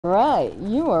Right,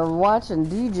 you are watching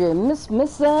DJ Miss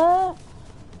Missa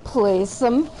play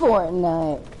some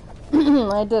Fortnite.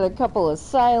 I did a couple of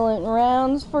silent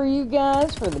rounds for you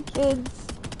guys, for the kids.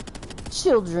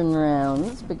 Children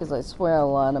rounds, because I swear a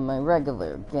lot in my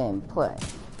regular gameplay.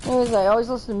 Anyways, I always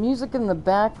listen to music in the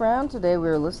background. Today we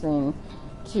were listening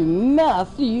to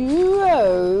Matthew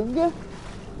Rogue.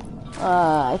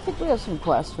 I think we have some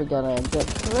quests we gotta get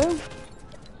through.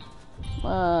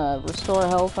 Restore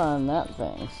health on that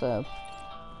thing, so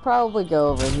probably go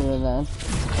over here then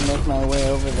and make my way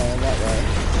over there. That way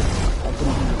I can,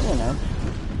 you know,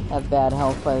 have bad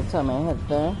health by the time I hit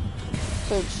there.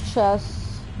 Search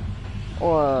chests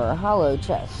or hollow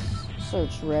chests.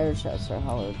 Search rare chests or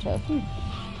hollow chests.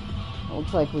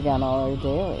 Looks like we got all our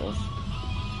dailies.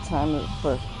 Time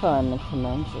for fun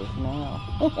commences now.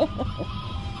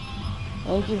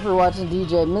 Thank you for watching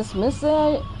DJ Miss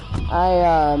Missa.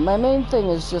 My main thing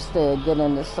is just to get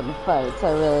into some fights.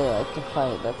 I really like to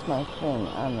fight. That's my thing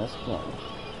on this game.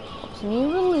 Helps me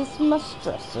release my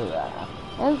stress around.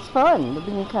 And it's fun to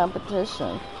be in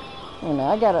competition. You know,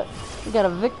 I got a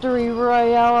victory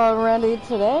royale already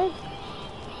today.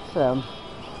 So,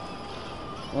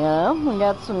 you know, we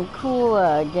got some cool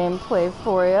gameplay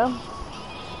for you.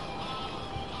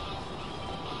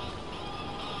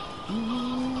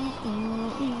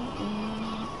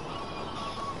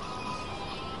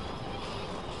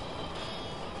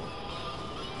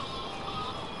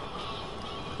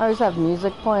 I always have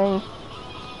music playing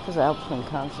because it helps me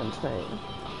concentrate.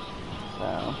 So,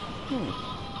 I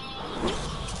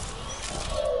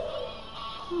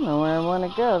don't know where I want to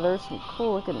go. There's some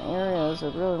cool looking areas I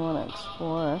really want to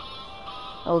explore.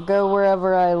 I'll go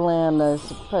wherever I land, I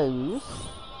suppose.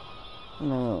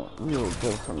 And then we'll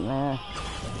go from there.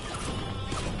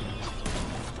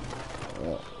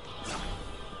 Yeah.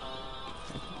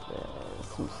 There's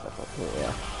some stuff up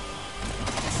here.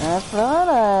 I thought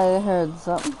I heard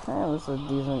something. That was a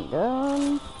decent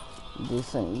gun.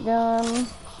 Decent gun.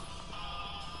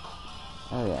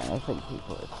 Oh yeah, I think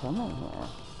people are coming here.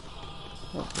 I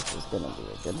think this is gonna be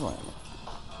a good one.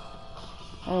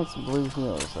 I need some blue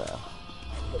heals though.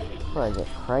 Before I get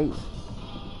crazy.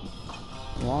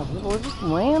 Yeah, people are just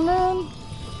landing.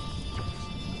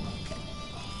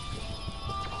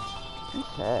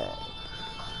 Okay.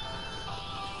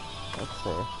 Let's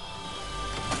see.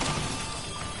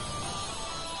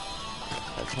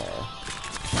 Okay.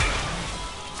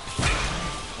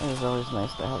 It is always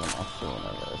nice to have an extra one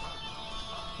of those.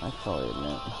 I fully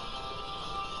admit.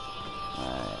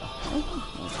 Alright.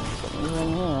 Something's in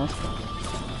here.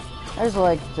 I just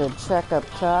like to check up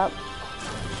top.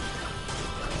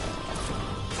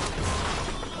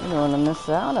 I don't want to miss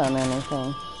out on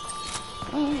anything.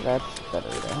 Oh, that's better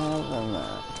to have than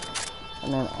that.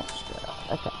 And then extra.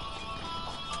 Okay.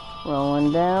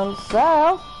 Rolling down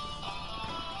south.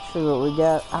 See what we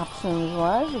got options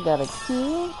wise. We got a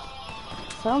key.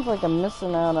 Sounds like I'm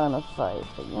missing out on a fight,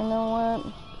 but you know what?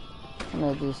 I'm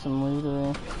gonna do some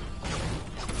lootery.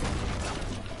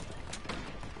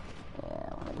 Yeah,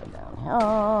 I wanna go down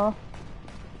here.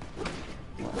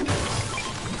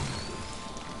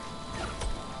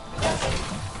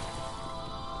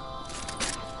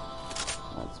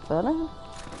 That's better.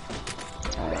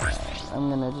 Alright, I'm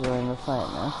gonna join the fight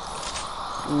now.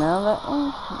 Now that one,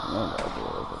 maybe I'll do a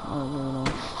little bit more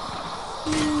looting.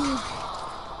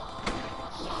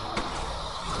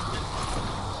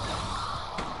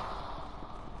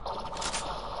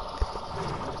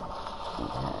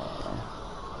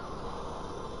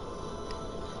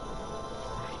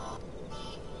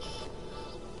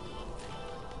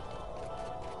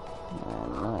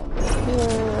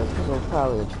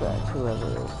 Probably attract whoever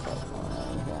is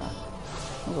around here.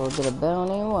 We'll get a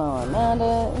bounty while I'm at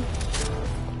it.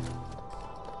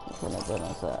 Gonna get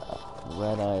us a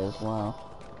red eye as well.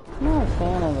 I'm not a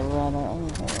fan of the red eye. I'm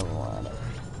gonna avoid it.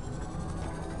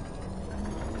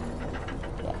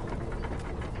 Yeah.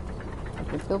 I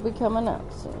think they'll be coming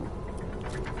out soon.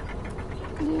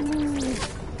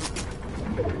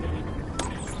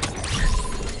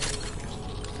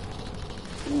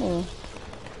 Yeah.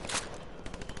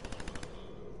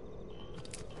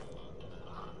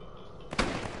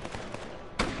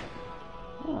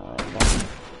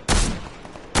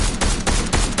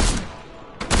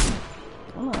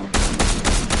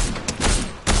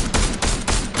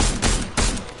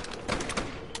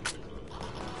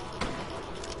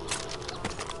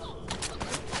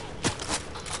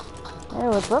 Hey,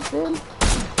 what's up, dude?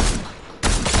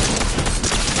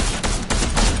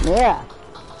 Yeah.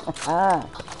 That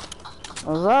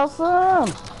was awesome.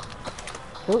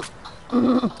 Cool.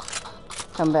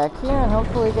 Come back here and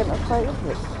hopefully get in a fight with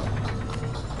this.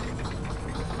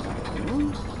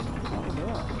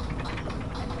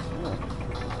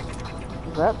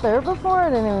 that there before? I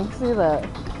didn't even see that.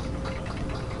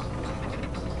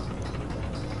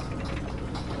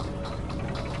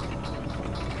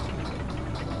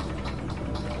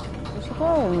 There's a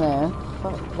guy in there.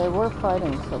 But they were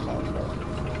fighting someone, but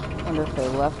I wonder if they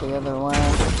left the other way.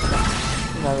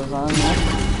 That was on there.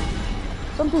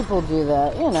 Some people do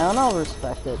that, you know, and I'll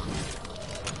respect it.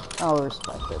 I'll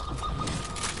respect it.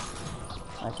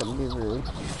 I can be rude.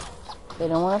 They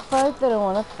don't want to fight, they don't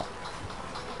want to fight.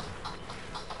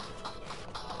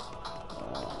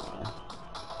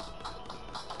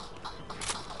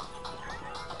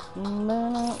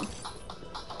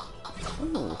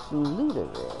 Ooh, some loot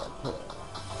over there.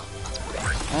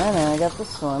 I know, I got the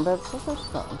storm, but it's the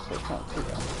first time, so it's not too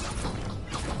bad.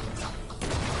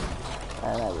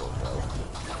 And I will go.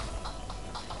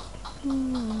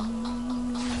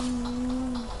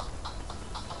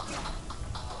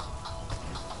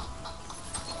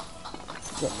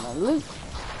 Get my loot.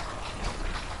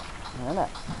 And up.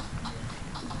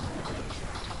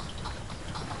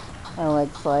 I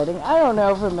like sliding. I don't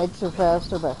know if it makes you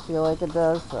faster, but I feel like it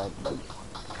does, so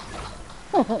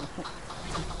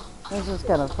it's just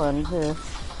kind of fun, too.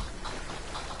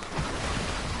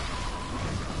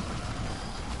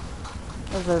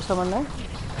 Is there someone there?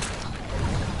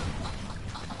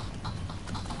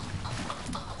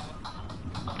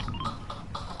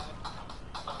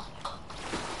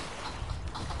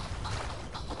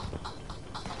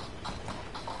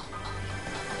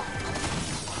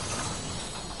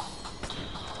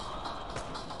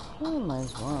 Might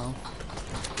as well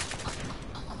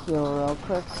heal real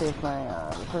quick, see if my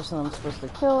the person I'm supposed to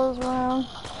kill is around.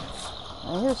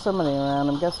 I hear somebody around,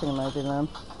 I'm guessing it might be them.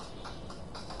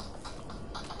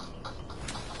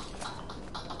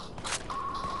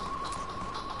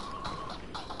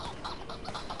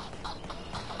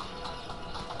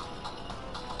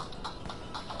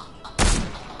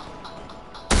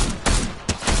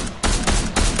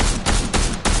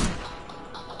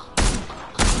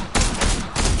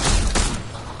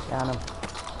 Got him.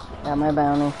 Got my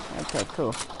bounty. Okay,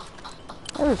 cool.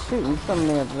 They were shooting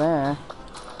somebody up there.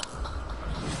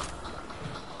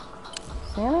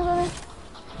 See anybody?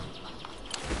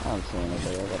 I don't see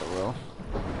anybody. I gotta roll.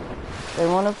 If they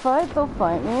want to fight, they'll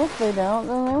fight me. If they don't,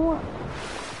 then they won't.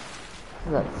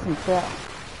 That's some shit.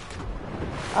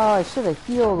 Oh, I should have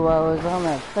healed while I was on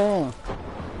that thing.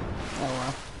 Oh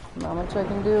well. Not much I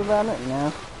can do about it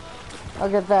now. I'll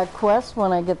get that quest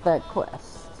when I get that quest.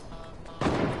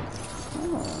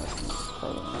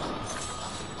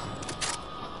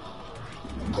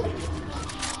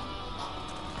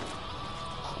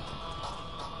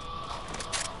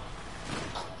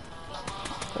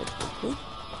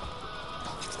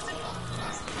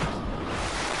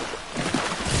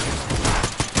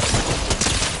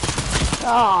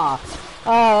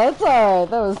 Oh, that's alright.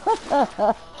 That was...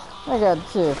 I got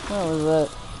two. That was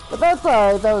it. But that's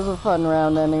alright. That was a fun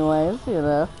round anyways, you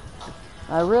know.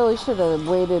 I really should have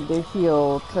waited to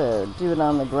heal to do it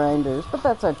on the grinders, but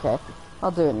that's okay.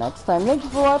 I'll do it next time. Thank you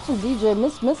for watching DJ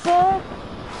Miss Missa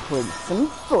with some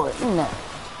Fortnite.